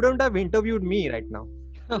today you wouldn't have interviewed me right now.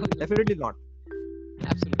 Definitely not.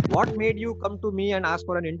 Absolutely. What made you come to me and ask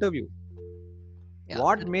for an interview? Yeah.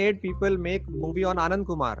 What made people make movie on Anand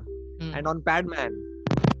Kumar and on Padman?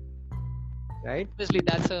 Right? Obviously,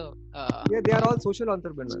 that's a. Yeah, they are all social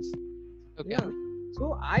entrepreneurs. Okay. Yeah.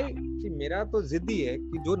 So मेरा तो जिद्दी है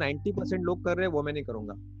कि जो 90% लोग कर रहे हैं वो मैं नहीं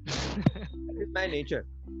करूँगा. That is my nature.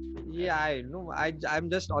 Yeah, I know. I'm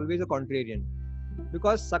just always a contrarian.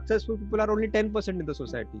 Because successful people are only 10% in the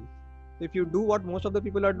society. So if you do what most of the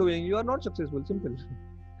people are doing, you are not successful. Simple.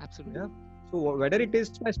 Absolutely. Yeah. So whether it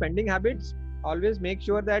is my spending habits, always make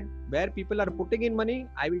sure that where people are putting in money,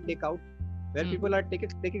 I will take out. Where people are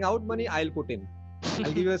taking out money, I'll put in.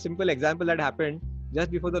 I'll give you a simple example that happened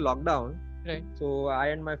just before the lockdown. Right. So I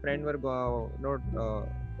and my friend were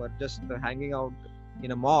just hanging out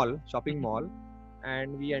in a mall, shopping mall,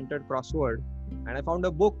 and we entered Crossword, and I found a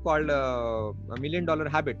book called $1 Million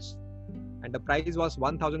Habits, and the price was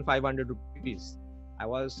 1,500 rupees.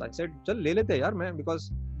 I said, चल ले लेते हैं यार मैं,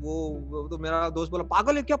 because वो तो मेरा दोस्त बोला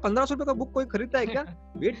पागल है क्या, 1500 रुपए का बुक कोई खरीदता है क्या?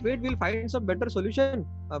 Wait, we'll find some better solution,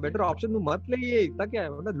 a better option. तू मत ले ये, इतना क्या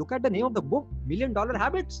है? Look at the name of the book, $1 Million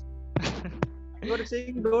Habits. You are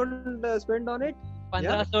saying don't spend on it.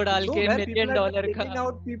 1500 डाल के $1 million taking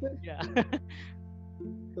out people. Yeah.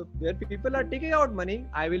 So where people are taking out money,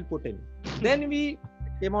 I will put in. Then we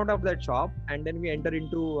came out of that shop, and then we entered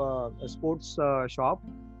into a sports shop,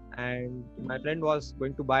 and my friend was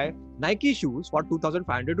going to buy Nike shoes for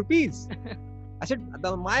 2,500 rupees. I said,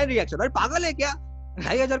 my reaction, "Are pagal hai kya?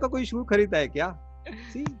 2,500 ka koi shoe kharita hai kya?"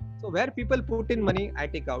 See, so where people put in money, I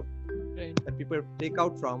take out. Right. Where people take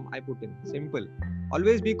out from, I put in. Simple.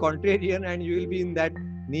 Always be contrarian, and you will be in that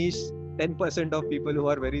niche 10% of people who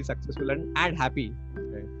are very successful and happy.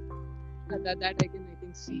 Right? That I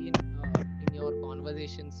can see in your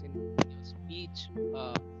conversations, in your speech,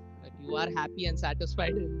 that you are happy and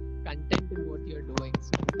satisfied and content in what you're doing.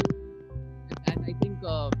 So, and I think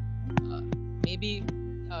maybe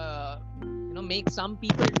make some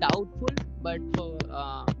people doubtful, but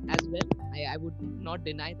as well, I would not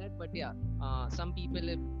deny that. But yeah, some people,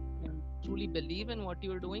 if you truly believe in what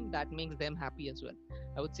you're doing, that makes them happy as well.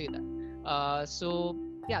 I would say that. So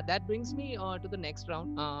Yeah, that brings me to the next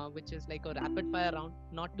round, which is like a rapid fire round.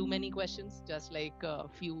 Not too many questions, just like a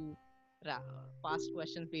few fast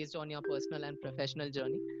questions based on your personal and professional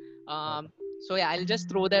journey. So yeah, I'll just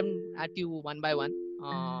throw them at you one by one.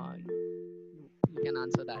 You can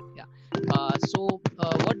answer that. Yeah.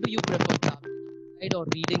 What do you prefer, traveling outside or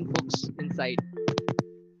reading books inside?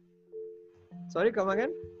 Sorry, come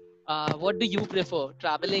again. What do you prefer,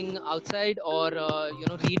 traveling outside or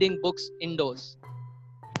reading books indoors?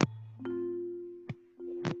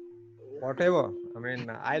 Whatever. I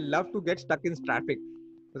mean, I love to get stuck in traffic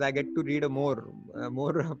because I get to read more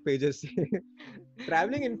pages.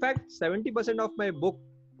 Traveling, in fact, 70% of my book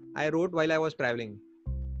I wrote while I was traveling.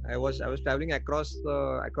 I was traveling across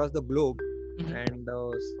the globe, and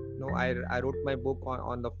I wrote my book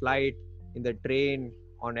on the flight, in the train,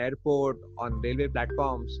 on airport, on railway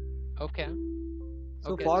platforms. Okay.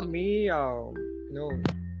 So for me,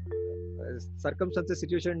 circumstances,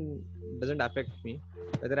 situation doesn't affect me.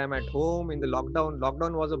 Whether I'm at home in the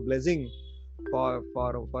lockdown was a blessing for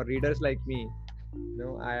readers like me.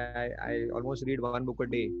 I almost read one book a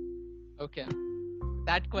day. Okay.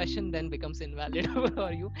 That question then becomes invalid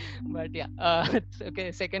for you, but yeah.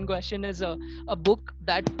 Okay. Second question is a book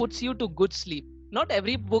that puts you to good sleep. Not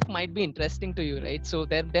every book might be interesting to you, right? So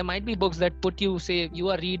there might be books that put you, say you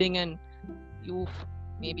are reading and you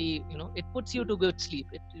maybe it puts you to good sleep.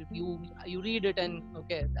 You read it and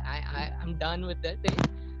okay, I'm done with that day.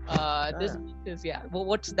 This book is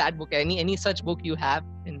what's that book? Any such book you have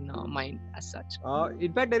in mind as such?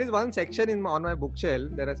 In fact, there is one section on my bookshelf.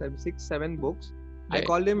 There are 6-7 books. Right. I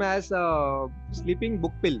call them as sleeping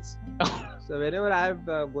book pills. So whenever I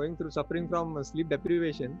am suffering from sleep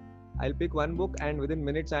deprivation, I'll pick one book and within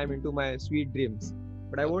minutes I am into my sweet dreams.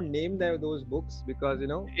 But I won't name those books because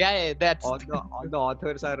that's all the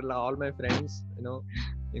authors are all my friends,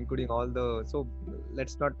 including all the. So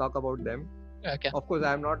let's not talk about them. Okay. Of course,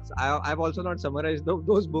 I've also not summarized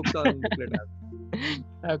those books on Booklet app.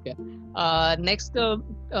 Okay. Next,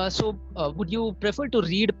 would you prefer to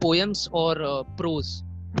read poems or prose?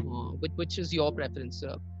 Which is your preference?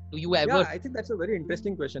 Do you ever? Yeah, I think that's a very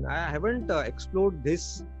interesting question. I haven't explored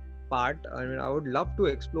this part. I mean, I would love to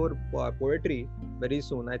explore poetry very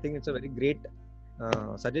soon. I think it's a very great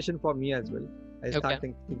suggestion for me as well. I start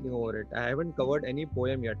thinking over it. I haven't covered any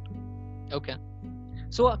poem yet. Okay.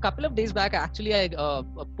 So a couple of days back, actually, I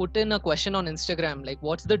put in a question on Instagram, like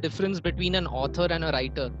what's the difference between an author and a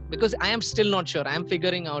writer? Because I am still not sure. I am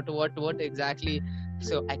figuring out what exactly.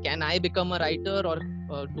 So can I become a writer,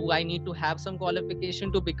 or do I need to have some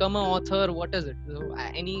qualification to become an author? What is it? So,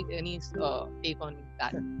 any take on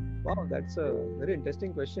that? Wow, that's a very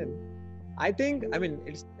interesting question. I think,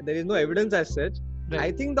 there is no evidence as such. Right.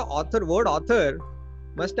 I think the word author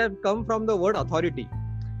must have come from the word authority.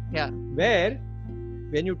 Yeah. Where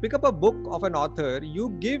when you pick up a book of an author, you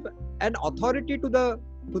give an authority to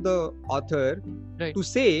the author, right, to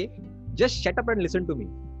say, just shut up and listen to me.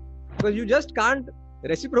 Because you just can't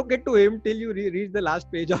reciprocate to him till you reach the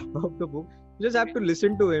last page of the book. You just have to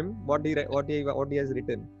listen to him, what he has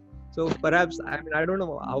written. So perhaps, I don't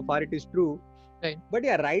know how far it is true. Right. But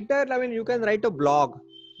yeah, writer, you can write a blog,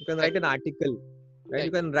 you can write an article, right?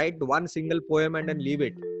 You can write one single poem and then leave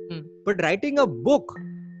it. But writing a book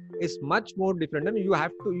is much more different. And you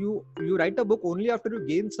have to you write a book only after you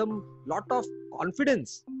gain some lot of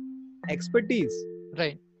confidence, expertise,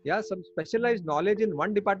 right? Yeah, some specialized knowledge in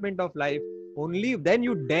one department of life. Only then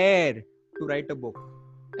you dare to write a book.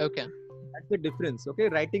 Okay, that's the difference. Okay,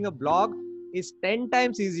 writing a blog is 10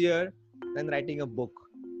 times easier than writing a book.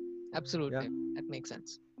 Absolutely, that makes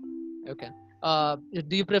sense. Okay,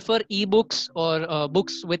 do you prefer ebooks or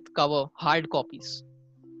books with cover, hard copies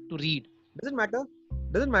to read? Doesn't matter.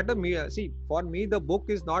 Me, see, for me the book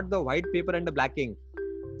is not the white paper and the black ink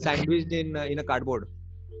sandwiched in a cardboard.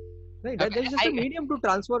 Right, there's just a medium to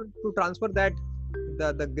transfer that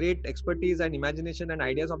the great expertise and imagination and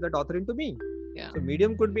ideas of that author into me. Yeah. So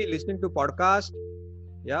medium could be listening to podcast.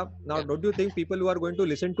 Yeah. Now, don't you think people who are going to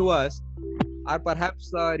listen to us are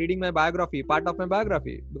perhaps reading my biography, part of my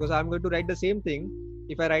biography, because I'm going to write the same thing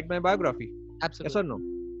if I write my biography. Absolutely. Yes or no?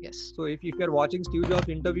 Yes. So if you're watching Steve Jobs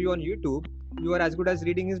interview on YouTube, you are as good as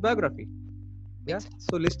reading his biography. Yeah.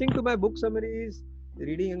 So listening to my book summaries,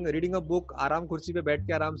 reading a book, आराम कुर्सी पे बैठ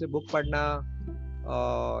के आराम से book पढ़ना,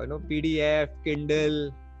 PDF,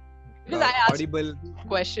 Kindle, Audible.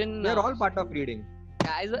 Question. They're all part of reading.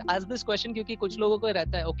 I ask this question क्योंकि कुछ लोगों को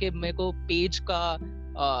रहता है, okay, मेरे को पेज का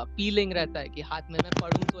फीलिंग रहता है कि हाथ में मैं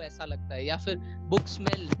पढ़ूं तो ऐसा लगता है, या फिर book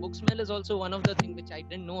smell is also one of the thing which I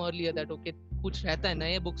didn't know earlier, that okay, कुछ रहता है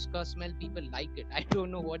नए books का smell, people like it. I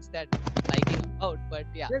don't know what's that liking about, but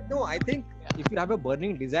yeah. No, I think if you have a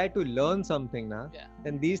burning desire to learn something,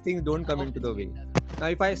 then these things don't come into the way. Now,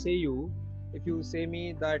 if I say you say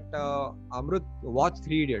me that Amrut, watch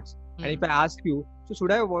Three Idiots, and if I ask you, so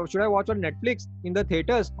should I watch on Netflix, in the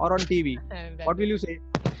theaters, or on TV? What will you say?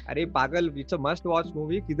 Arey pagal, it's a must-watch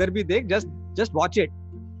movie. Kidhar bhi dekh, just watch it.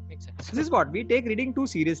 Makes sense. This is what we take reading too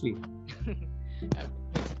seriously.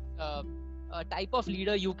 A type of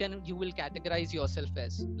leader you will categorize yourself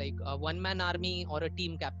as, like a one-man army or a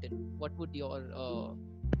team captain. What would your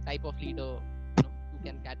type of leader you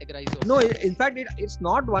can categorize yourself? No, in fact, it's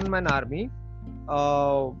not one-man army.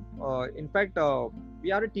 In fact,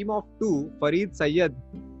 we are a team of two. Fareed Syed,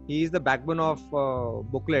 he is the backbone of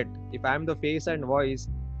Booklet. If I am the face and voice,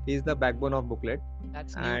 he is the backbone of Booklet.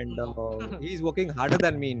 That's new. And he is working harder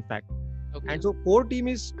than me, in fact. Okay. And so core team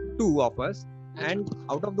is two of us. And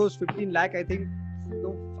out of those 15 lakh, I think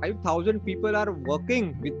 5,000 people are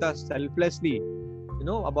working with us selflessly,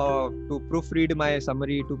 about to proofread my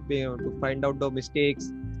summary, to find out the mistakes,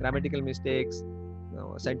 grammatical mistakes,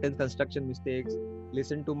 sentence construction mistakes,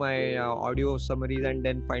 listen to my audio summaries, and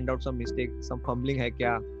then find out some mistakes, some fumbling hai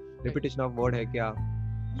kya, repetition of word hai kya.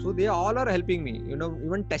 So they all are helping me,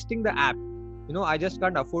 even testing the app. I just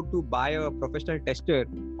can't afford to buy a professional tester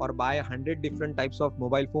or buy 100 different types of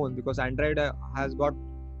mobile phones, because Android has got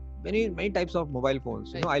many types of mobile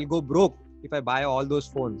phones. Right. I'll go broke if I buy all those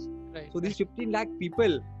phones. Right. So these 15 lakh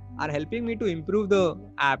people are helping me to improve the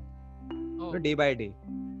app day by day.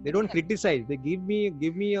 They don't criticize. They give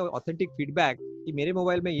me authentic feedback. कि मेरे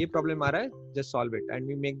mobile में ये problem आ रहा है, just solve it, and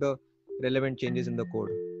we make the relevant changes in the code.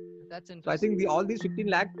 That's interesting. So I think all these 15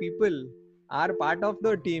 lakh people are part of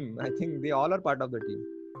the team. I think they all are part of the team.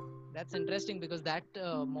 That's interesting, because that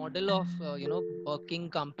model of working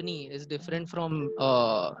company is different from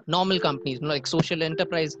normal companies, like social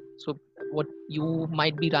enterprise. So what you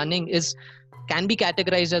might be running can be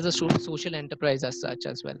categorized as a social enterprise as such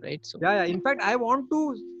as well, right? So yeah. In fact, I want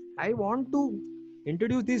to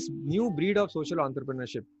introduce this new breed of social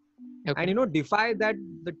entrepreneurship. Okay. And defy that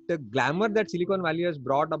the glamour that Silicon Valley has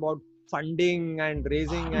brought about funding and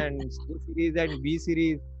raising and C series and B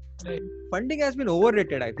series. Right. Funding has been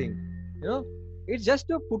overrated, I think. It's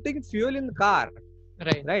just putting fuel in the car.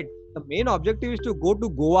 Right. The main objective is to go to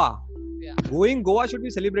Goa. Yeah. Going Goa should be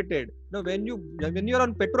celebrated. When you're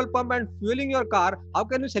on petrol pump and fueling your car, how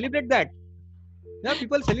can you celebrate that? Yeah,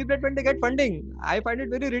 people celebrate when they get funding. I find it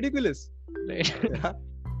very ridiculous. Right.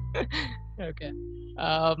 Okay.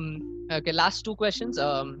 Okay. Last two questions.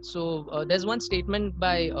 So there's one statement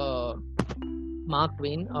by Mark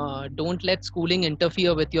Twain. Don't let schooling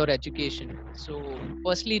interfere with your education. So,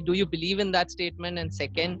 firstly, do you believe in that statement? And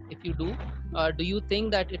second, if you do you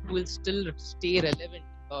think that it will still stay relevant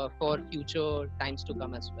for future times to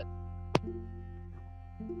come as well?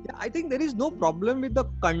 Yeah, I think there is no problem with the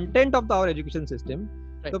content of our education system.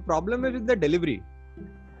 Right. The problem is with the delivery.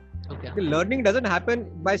 Okay. The learning doesn't happen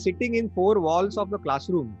by sitting in four walls of the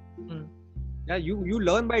classroom. Yeah, you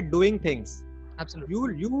learn by doing things.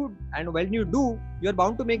 Absolutely. And when you do, you're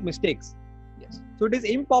bound to make mistakes. Yes. So it is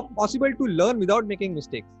impossible to learn without making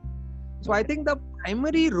mistakes. So I think the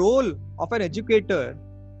primary role of an educator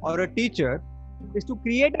or a teacher is to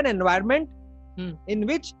create an environment in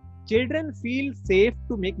which children feel safe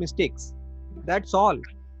to make mistakes. That's all.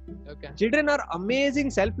 Okay. Children are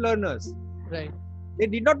amazing self-learners. Right. They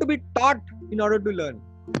need not to be taught in order to learn.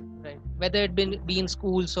 Right. Whether it be in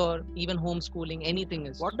schools or even homeschooling, anything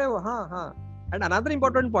is. Whatever. And another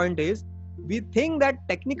important point is, we think that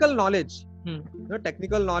technical knowledge,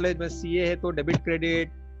 technical knowledge, CA hai to debit credit,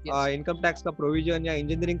 income tax ka provision, ya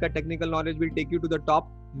engineering ka technical knowledge will take you to the top.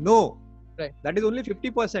 No. Right. That is only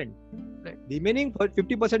 50%. Right. The remaining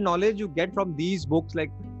 50% knowledge you get from these books like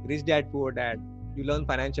Rich Dad Poor Dad. You learn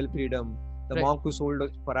financial freedom, the monk who sold a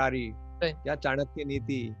Ferrari, Chanakya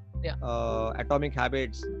Niti, Atomic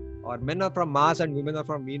Habits, or Men Are From Mars and Women Are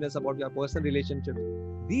From Venus, about your personal relationships.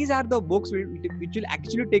 These are the books which will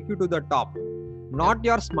actually take you to the top. Not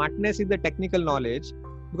your smartness in the technical knowledge.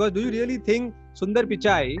 Because do you really think Sundar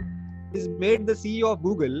Pichai is made the CEO of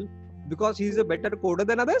Google because he is a better coder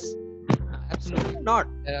than others? Absolutely not.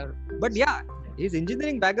 But yeah, his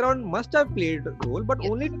engineering background must have played a role, but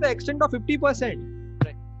only to the extent of 50%.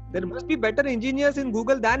 Right. There must be better engineers in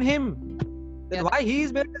Google than him. Then why he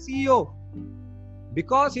is made the CEO?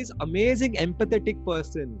 Because he's amazing empathetic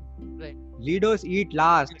person. Right. Leaders eat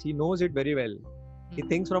last. He knows it very well. He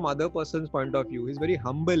thinks from other person's point of view. He's very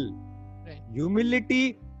humble. Right.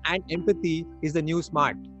 Humility and empathy is the new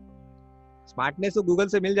smart. Smartness तो Google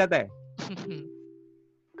से मिल जाता है.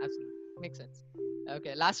 Absolutely. Makes sense.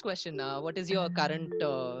 Okay, last question. What is your current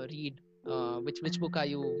read? Which book are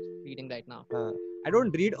you reading right now? I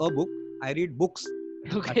don't read a book. I read books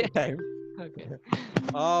at Okay. a time. Okay.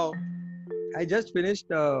 I just finished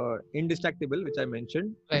Indistractable, which I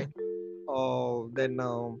mentioned. Right. Then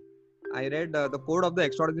I read The Code of the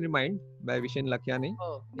Extraordinary Mind by Vishen Lakhiani.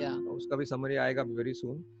 Oh, yeah. उसका भी summary आएगा very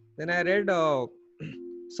soon. Then I read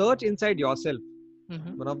Search Inside Yourself.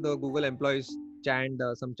 One of the Google employees, Chand,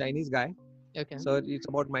 some Chinese guy. Okay. So it's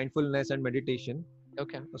about mindfulness and meditation.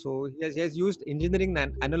 Okay. So he has used engineering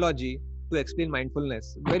analogy to explain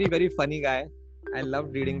mindfulness. Very, very funny guy. I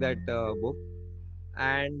loved reading that book.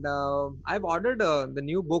 And I've ordered the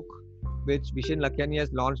new book which Vishen Lakhiani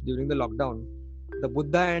has launched during the lockdown, The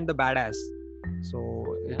Buddha and the Badass. So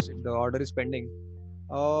the order is pending.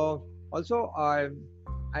 Also, I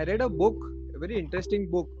read a book, a very interesting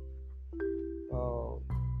book,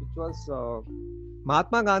 which was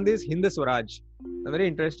Mahatma Gandhi's Hind Swaraj. A very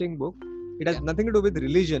interesting book. It has nothing to do with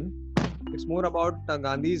religion. It's more about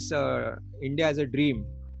Gandhi's India as a dream.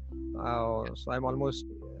 So I'm almost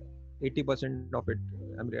 80% of it.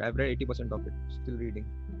 I've read 80% of it. Still reading.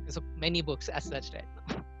 So many books as such right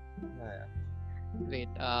now. Great.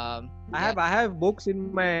 I have books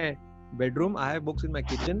in my bedroom. I have books in my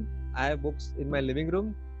kitchen. I have books in my living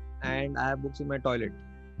room, and I have books in my toilet.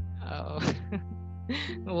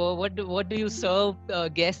 What do you serve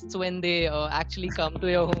guests when they actually come to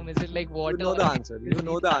your home? Is it like water? You know the answer. You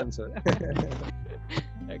know the answer.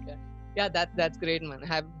 Okay. Yeah, that's great, man.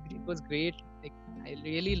 It was great. Like, I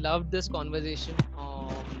really loved this conversation.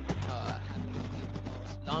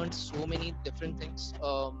 Learned so many different things.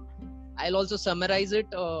 I'll also summarize it.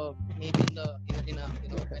 Maybe when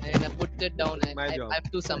I put it down, I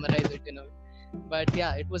have to summarize it. But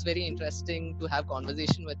yeah, it was very interesting to have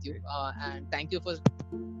conversation with you. And thank you for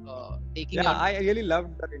taking. Yeah, I really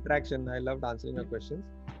loved that interaction. I loved answering your questions.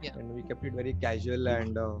 Yeah. And we kept it very casual,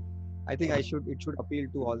 and I think it should appeal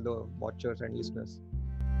to all the watchers and listeners.